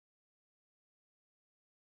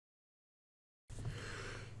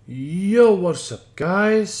Yo, what's up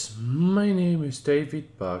guys? My name is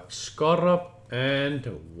David Skorop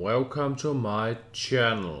and welcome to my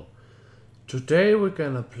channel. Today we're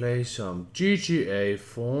gonna play some GTA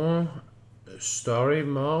 4 story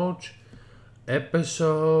mode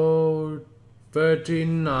episode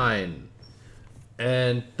 39.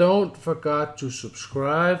 And don't forget to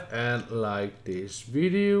subscribe and like this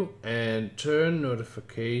video and turn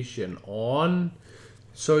notification on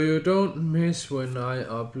so you don't miss when I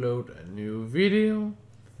upload a new video.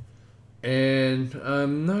 And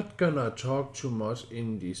I'm not gonna talk too much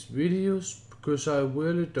in these videos because I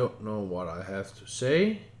really don't know what I have to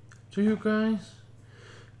say to you guys.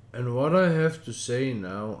 And what I have to say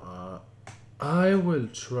now are I will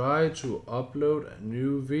try to upload a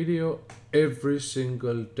new video every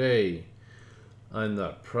single day. I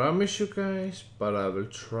not promise you guys, but I will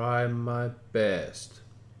try my best.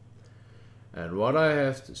 And what I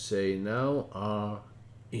have to say now are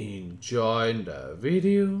enjoy the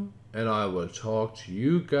video, and I will talk to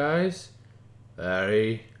you guys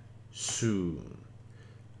very soon.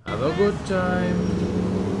 Have a good time.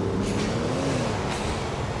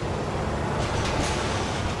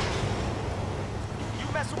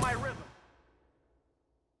 My rhythm.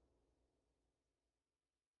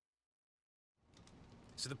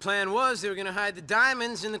 So the plan was they were gonna hide the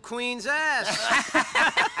diamonds in the Queen's ass.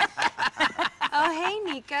 Oh, hey,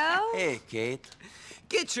 Nico. Hey, Kate.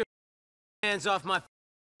 Get your hands off my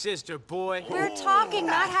sister, boy. We're talking,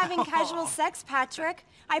 not having casual sex, Patrick.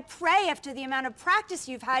 I pray after the amount of practice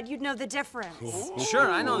you've had, you'd know the difference. Sure,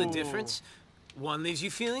 I know the difference. One leaves you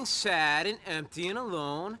feeling sad and empty and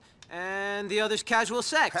alone, and the other's casual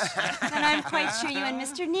sex. And I'm quite sure you and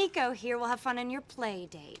Mr. Nico here will have fun on your play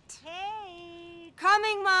date. Hey!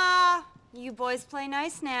 Coming, Ma! You boys play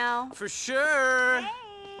nice now. For sure. Hey!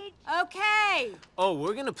 Okay! Oh,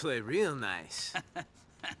 we're gonna play real nice.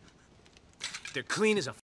 They're clean as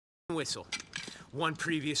a whistle. One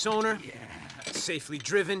previous owner, safely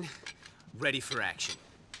driven, ready for action.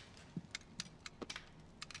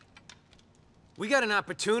 We got an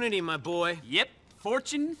opportunity, my boy. Yep.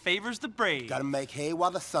 Fortune favors the brave. Gotta make hay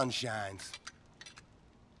while the sun shines.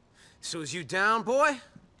 So is you down, boy?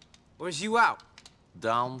 Or is you out?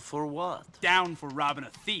 Down for what? Down for robbing a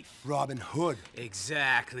thief. Robin Hood.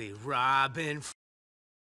 Exactly, Robin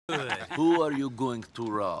Hood. Who are you going to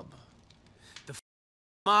rob?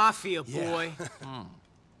 Mafia, boy.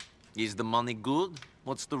 Is the money good?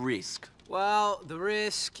 What's the risk? Well, the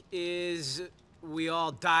risk is we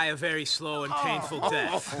all die a very slow and painful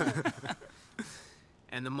death.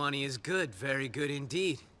 And the money is good, very good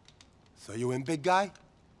indeed. So you in, big guy?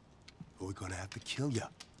 Or we're gonna have to kill you.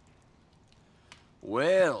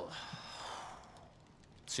 Well,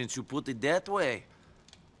 since you put it that way,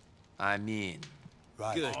 I'm in.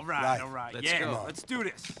 Right. Good. All right, all right. Let's yeah, go. let's do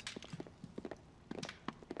this.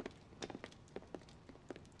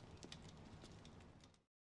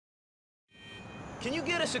 Can you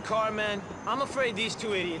get us a car, man? I'm afraid these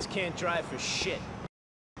two idiots can't drive for shit.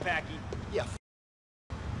 Packy. Yeah.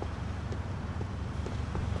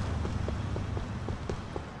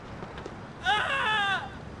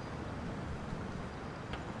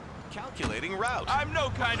 Calculating route. I'm no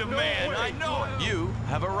kind of man, I know it. You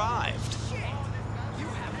have arrived.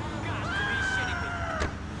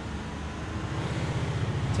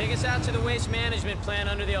 Take us out to the waste management plant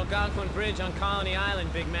under the Algonquin Bridge on Colony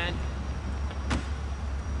Island, big man.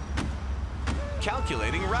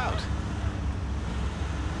 Calculating route.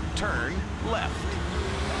 Turn left.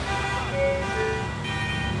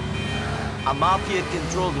 A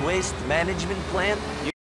Mafia-controlled waste management plant?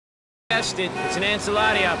 You guessed it. It's an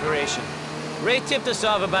Ancelotti operation. Ray tipped us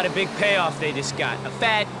off about a big payoff they just got. A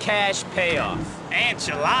fat cash payoff.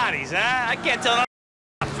 Enchiladas, huh? I can't tell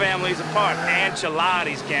families apart.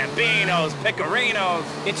 Enchiladas, Gambinos, Pecorinos.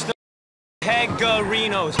 It's the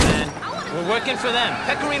Pegorinos, man. We're working for them.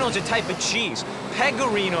 Pecorino's a type of cheese.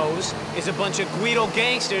 Pegorinos is a bunch of Guido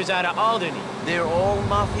gangsters out of Alderney. They're all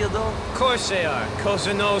Mafia, though? Of course they are.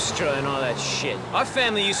 Cosa Nostra and all that shit. Our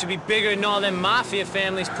family used to be bigger than all them Mafia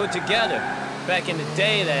families put together. Back in the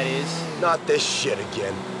day, that is. Not this shit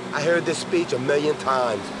again. I heard this speech a million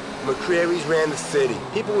times. McCreary's ran the city.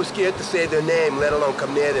 People were scared to say their name, let alone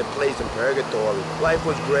come near their place in purgatory. Life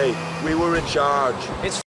was great. We were in charge.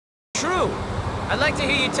 It's true. I'd like to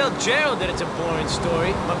hear you tell Gerald that it's a boring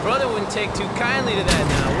story. My brother wouldn't take too kindly to that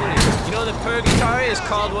now, would he? You know the purgatory is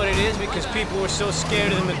called what it is because people were so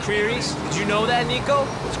scared of the McCrearys? Did you know that, Nico?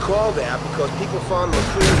 It's called that because people found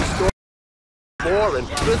McCreary's story boring.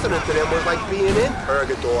 Listening to them was like being in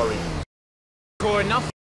purgatory. Gordon, I'll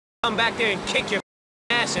come back there and kick your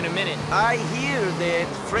ass in a minute. I hear that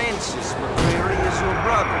Francis McCreary is your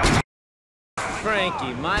brother.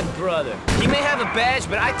 Frankie, my brother. He may have a badge,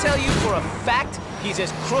 but I tell you for a fact, he's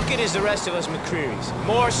as crooked as the rest of us McCrearys.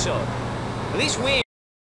 More so. At least we ain't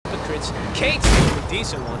hypocrites. Kate's a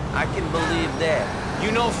decent one. I can believe that.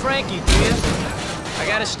 You know Frankie, do you? I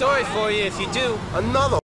got a story for you if you do.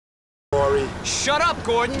 Another story. Shut up,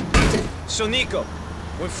 Gordon! So, Nico,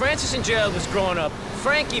 when Francis and Gerald was growing up,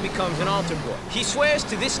 Frankie becomes an altar boy. He swears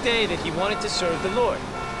to this day that he wanted to serve the Lord.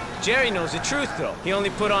 Jerry knows the truth, though. He only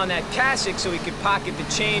put on that cassock so he could pocket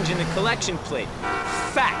the change in the collection plate.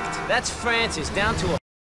 Fact. That's Francis, down to a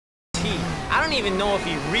T. I don't even know if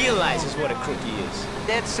he realizes what a crook he is.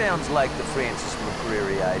 That sounds like the Francis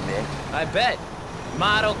McCreary I met. I bet.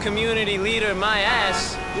 Model community leader, my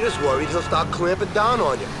ass. You're just worried he'll start clamping down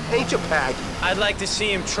on you, ain't you, Paggy? I'd like to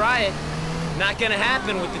see him try it. Not gonna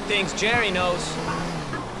happen with the things Jerry knows.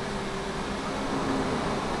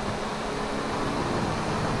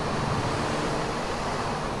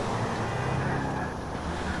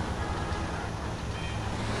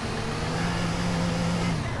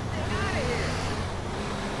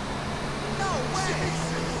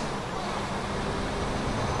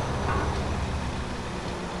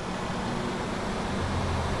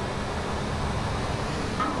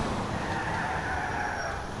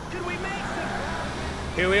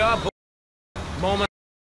 Here we are, moment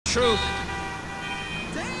of truth.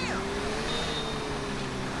 Damn!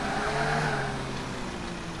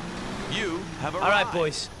 You have arrived. All right,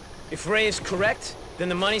 boys. If Ray is correct, then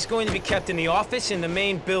the money's going to be kept in the office in the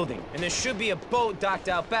main building, and there should be a boat docked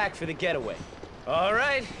out back for the getaway. All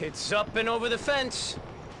right, it's up and over the fence.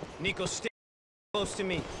 Nico, stay close to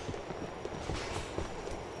me.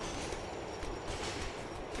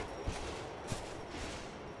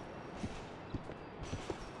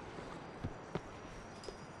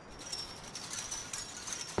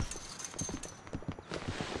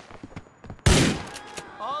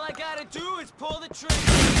 All I gotta do is pull the trigger.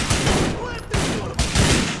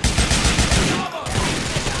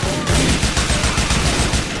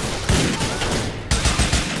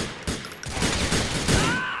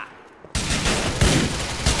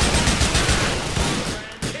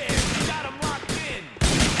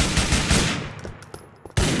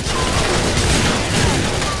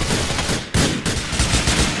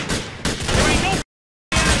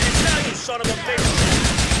 Son of a bitch!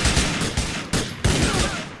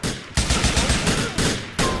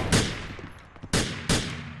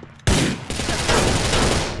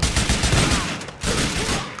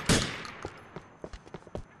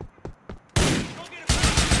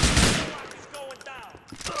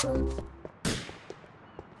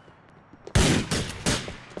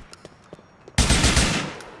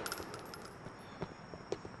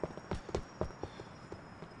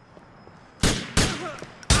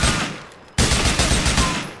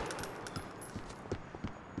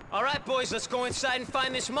 All right, boys, let's go inside and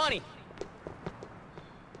find this money.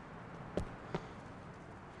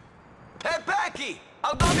 Hey, Becky!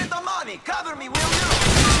 I'll go get the money! Cover me, will you?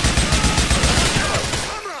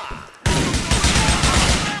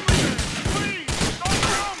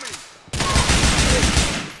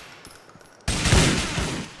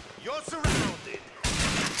 You're surrounded.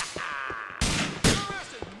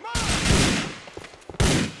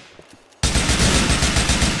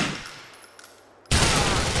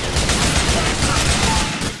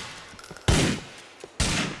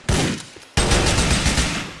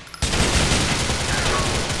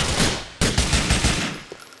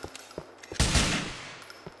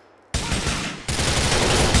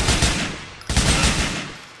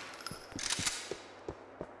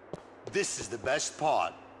 This is the best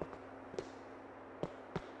part.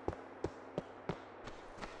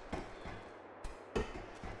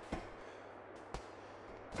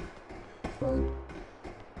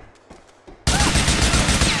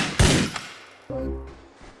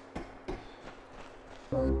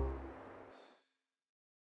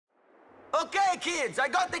 Okay, kids, I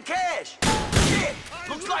got the cash! Shit!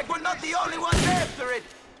 Looks like we're not the only ones after it!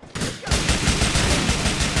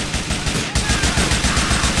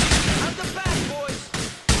 Out the back, boys!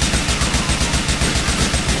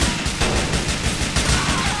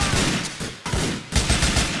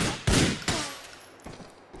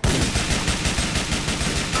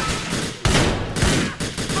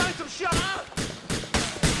 Find some shot!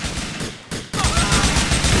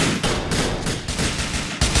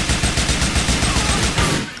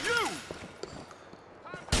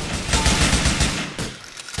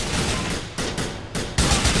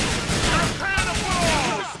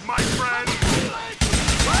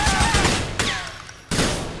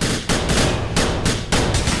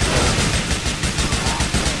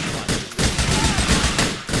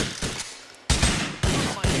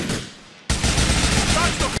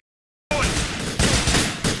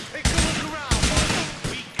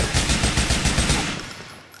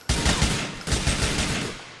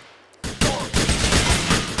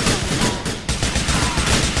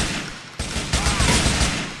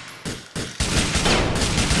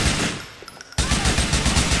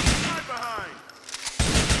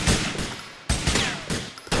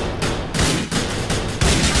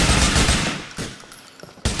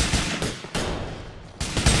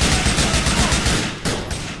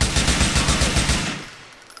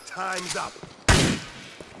 Hands up.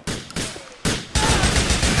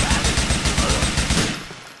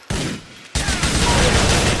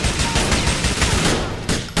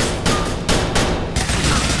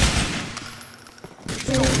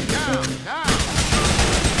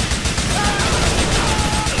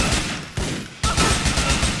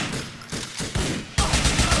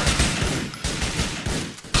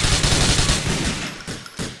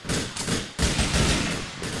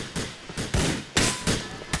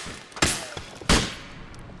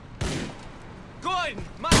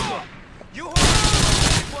 Michael, you hold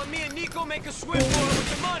while me and Nico make a swim for it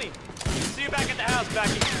with the money. See you back at the house,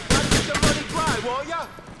 Becky. Try to get the money dry, won't ya?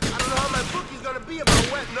 I don't know how my bookie's gonna be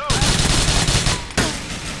about wet nose.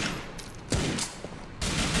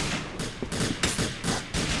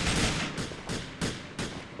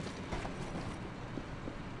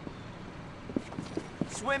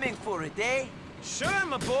 Swimming for it, eh? Sure,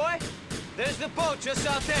 my boy. There's the boat just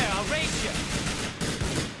out there. I'll race you.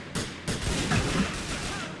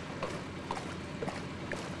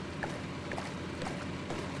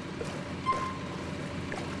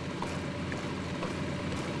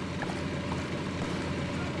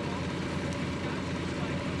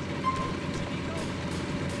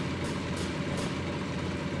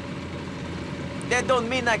 That don't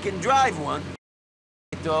mean I can drive one.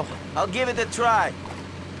 Though, I'll give it a try.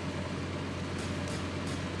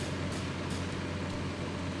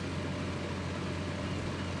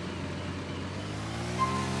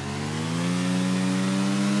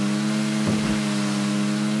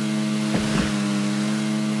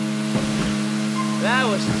 That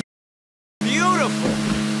was beautiful.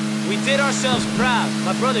 We did ourselves proud.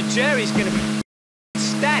 My brother Jerry's gonna be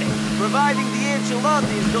ecstatic. Providing the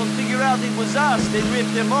enchiladas don't figure out it was us, they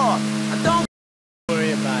ripped them off. Don't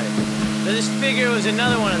worry about it. They'll just figure it was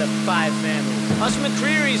another one of the 5 families. Us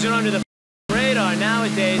McCrearys are under the radar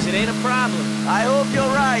nowadays. It ain't a problem. I hope you're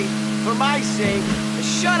right, for my sake.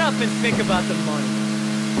 Shut up and think about the money.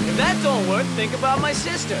 If that don't work, think about my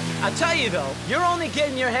sister. I'll tell you though, you're only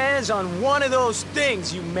getting your hands on one of those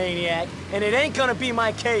things, you maniac, and it ain't gonna be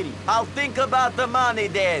my Katie. I'll think about the money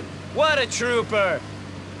then. What a trooper!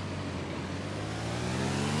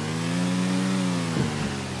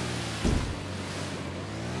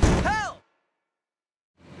 Help!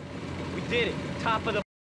 We did it. Top of the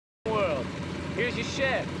world. Here's your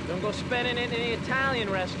share. Don't go spending it in the Italian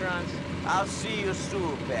restaurants. I'll see you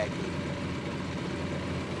soon, Becky.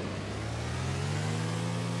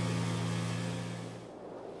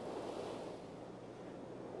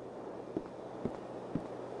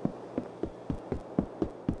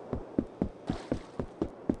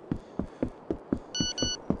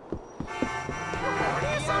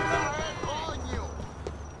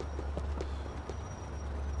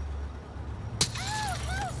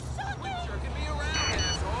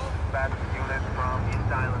 Unit from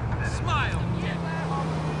East Island City. Smile!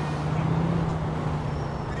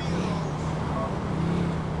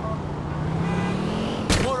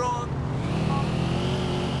 Moron!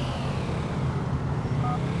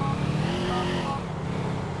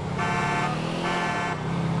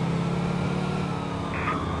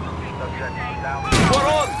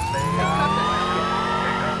 Moron!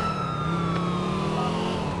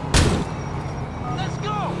 Let's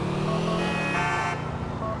go!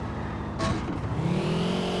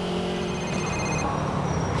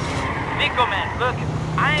 Nico, man, look,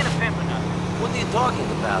 I ain't a pimp or nothing. What are you talking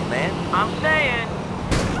about, man? I'm saying,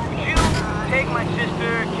 would you take my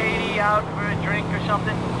sister, Katie, out for a drink or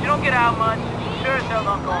something? She don't get out much. She sure as hell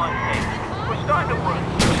don't go on dates. We're starting to work.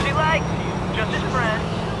 She likes you, just as friends.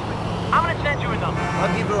 I'm gonna send you a number.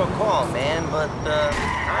 I'll give her a call, man, but,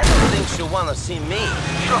 I don't think she'll want to see me.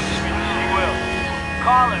 Trust me, she will.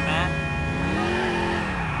 Call her, man.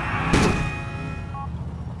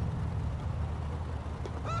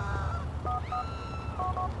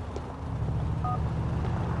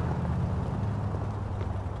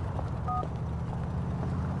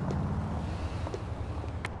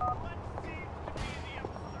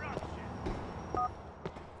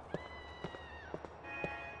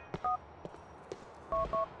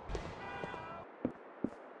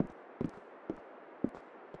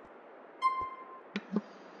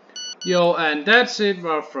 Yo, and that's it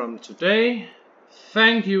from today.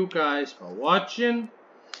 Thank you guys for watching.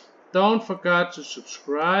 Don't forget to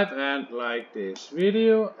subscribe and like this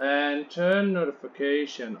video and turn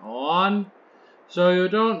notification on so you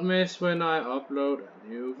don't miss when I upload a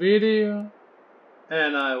new video.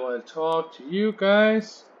 And I will talk to you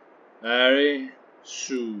guys very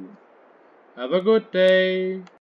soon. Have a good day.